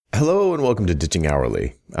Hello and welcome to Ditching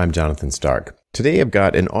Hourly. I'm Jonathan Stark. Today I've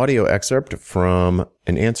got an audio excerpt from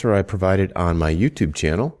an answer I provided on my YouTube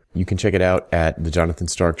channel. You can check it out at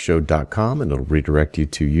thejonathanstarkshow.com and it'll redirect you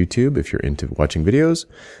to YouTube if you're into watching videos.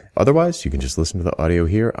 Otherwise, you can just listen to the audio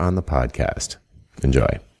here on the podcast.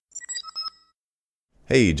 Enjoy.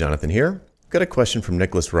 Hey, Jonathan here. Got a question from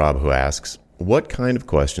Nicholas Robb who asks, what kind of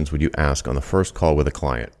questions would you ask on the first call with a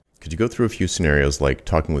client? Could you go through a few scenarios like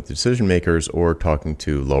talking with decision makers or talking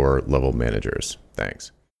to lower level managers?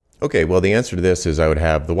 Thanks. Okay, well, the answer to this is I would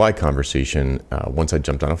have the why conversation once I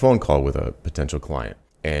jumped on a phone call with a potential client.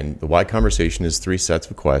 And the why conversation is 3 sets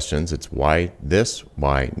of questions. It's why this,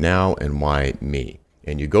 why now, and why me.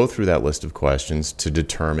 And you go through that list of questions to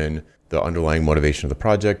determine the underlying motivation of the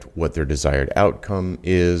project, what their desired outcome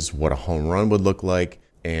is, what a home run would look like.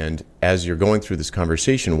 And as you're going through this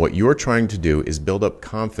conversation, what you're trying to do is build up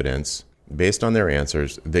confidence based on their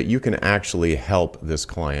answers that you can actually help this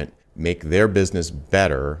client make their business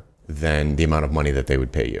better than the amount of money that they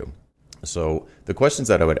would pay you. So the questions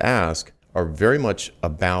that I would ask are very much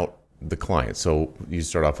about the client. So you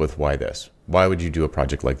start off with why this? Why would you do a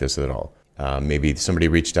project like this at all? Maybe somebody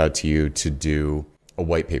reached out to you to do a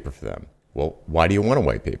white paper for them. Well, why do you want a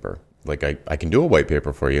white paper? Like I can do a white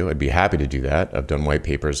paper for you. I'd be happy to do that. I've done white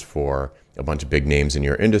papers for a bunch of big names in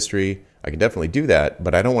your industry. I can definitely do that,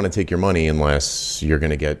 but I don't want to take your money unless you're going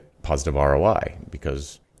to get positive ROI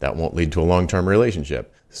because that won't lead to a long-term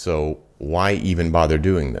relationship. So why even bother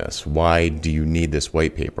doing this? Why do you need this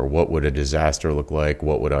white paper? What would a disaster look like?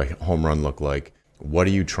 What would a home run look like? What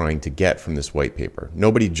are you trying to get from this white paper?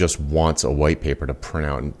 Nobody just wants a white paper to print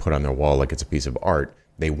out and put on their wall like it's a piece of art.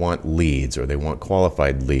 They want leads, or they want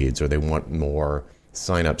qualified leads, or they want more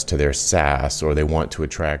signups to their SaaS, or they want to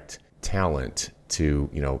attract talent to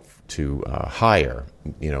hire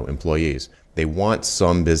employees. They want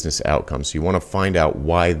some business outcome. So you want to find out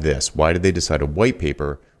why this. Why did they decide a white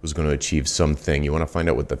paper was going to achieve something? You want to find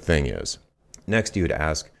out what the thing is. Next, you would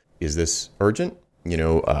ask, is this urgent?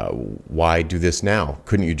 Why do this now?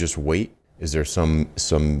 Couldn't you just wait? Is there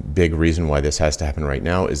some big reason why this has to happen right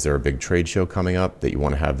now? Is there a big trade show coming up that you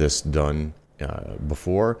want to have this done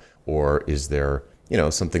before? Or is there,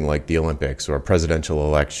 something like the Olympics or a presidential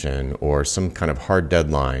election or some kind of hard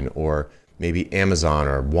deadline, or maybe Amazon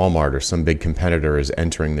or Walmart or some big competitor is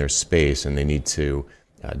entering their space and they need to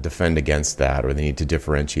defend against that, or they need to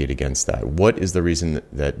differentiate against that? What is the reason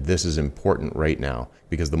that this is important right now?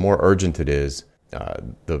 Because the more urgent it is,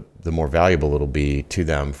 the more valuable it'll be to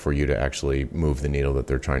them for you to actually move the needle that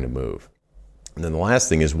they're trying to move. And then the last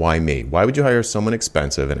thing is why me? Why would you hire someone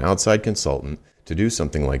expensive, an outside consultant, to do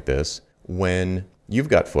something like this when you've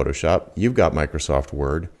got Photoshop, you've got Microsoft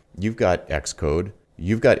Word, you've got Xcode,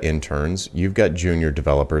 you've got interns, you've got junior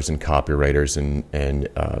developers and copywriters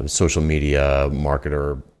and social media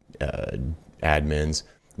marketer admins.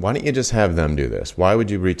 Why don't you just have them do this? Why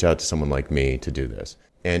would you reach out to someone like me to do this?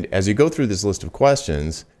 And as you go through this list of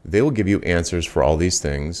questions, they will give you answers for all these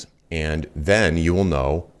things, and then you will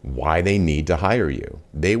know why they need to hire you.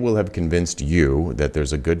 They will have convinced you that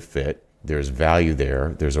there's a good fit, there's value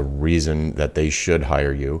there, there's a reason that they should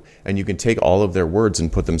hire you, and you can take all of their words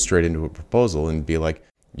and put them straight into a proposal and be like,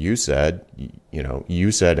 you said,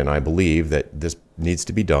 and I believe that this needs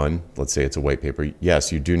to be done. Let's say it's a white paper.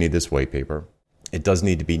 Yes, you do need this white paper. It does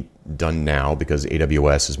need to be done now because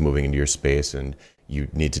AWS is moving into your space and you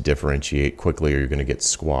need to differentiate quickly or you're going to get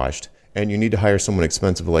squashed. And you need to hire someone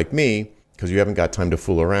expensive like me because you haven't got time to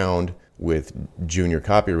fool around with junior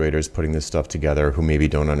copywriters putting this stuff together who maybe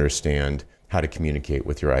don't understand how to communicate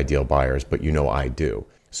with your ideal buyers, but I do.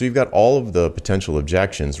 So you've got all of the potential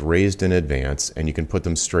objections raised in advance and you can put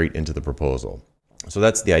them straight into the proposal. So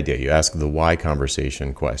that's the idea. You ask the why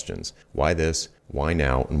conversation questions. Why this, why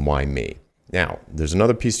now, and why me? Now, there's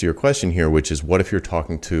another piece to your question here, which is what if you're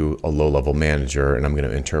talking to a low-level manager, and I'm going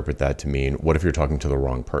to interpret that to mean what if you're talking to the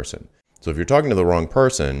wrong person? So if you're talking to the wrong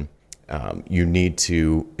person, you need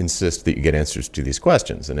to insist that you get answers to these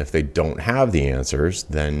questions. And if they don't have the answers,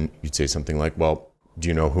 then you'd say something like, well, do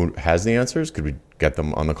you know who has the answers? Could we get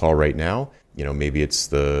them on the call right now? Maybe it's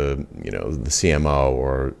the CMO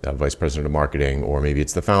or vice president of marketing, or maybe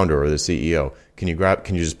it's the founder or the CEO. Can you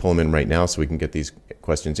just pull them in right now so we can get these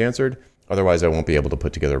questions answered? Otherwise, I won't be able to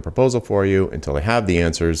put together a proposal for you until I have the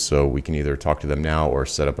answers, so we can either talk to them now or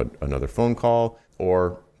set up another phone call,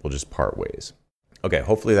 or we'll just part ways. Okay,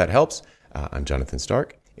 hopefully that helps. I'm Jonathan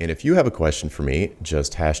Stark, and if you have a question for me,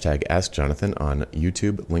 just hashtag AskJonathan on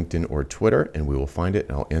YouTube, LinkedIn, or Twitter, and we will find it,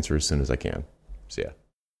 and I'll answer as soon as I can. See ya.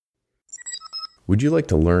 Would you like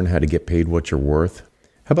to learn how to get paid what you're worth?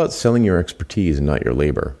 How about selling your expertise and not your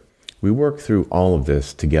labor? We work through all of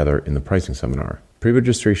this together in the pricing seminar.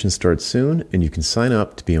 Pre-registration starts soon, and you can sign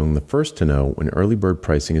up to be among the first to know when early bird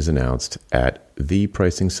pricing is announced at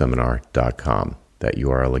thepricingseminar.com. That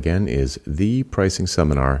URL again is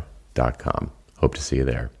thepricingseminar.com. Hope to see you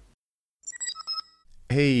there.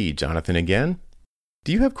 Hey, Jonathan again.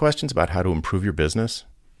 Do you have questions about how to improve your business?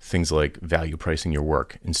 Things like value pricing your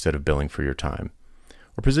work instead of billing for your time,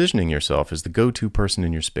 or positioning yourself as the go-to person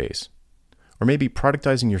in your space, or maybe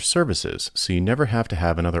productizing your services so you never have to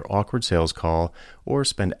have another awkward sales call or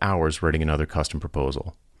spend hours writing another custom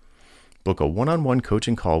proposal. Book a one-on-one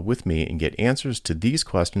coaching call with me and get answers to these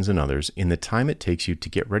questions and others in the time it takes you to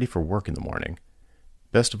get ready for work in the morning.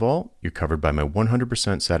 Best of all, you're covered by my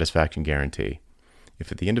 100% satisfaction guarantee.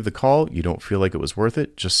 If at the end of the call you don't feel like it was worth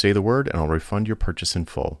it, just say the word and I'll refund your purchase in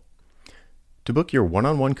full. To book your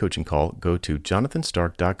one-on-one coaching call, go to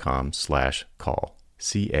jonathanstark.com/call,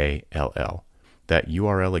 C-A-L-L. That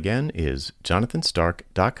URL again is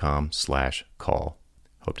jonathanstark.com/call.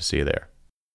 Hope to see you there.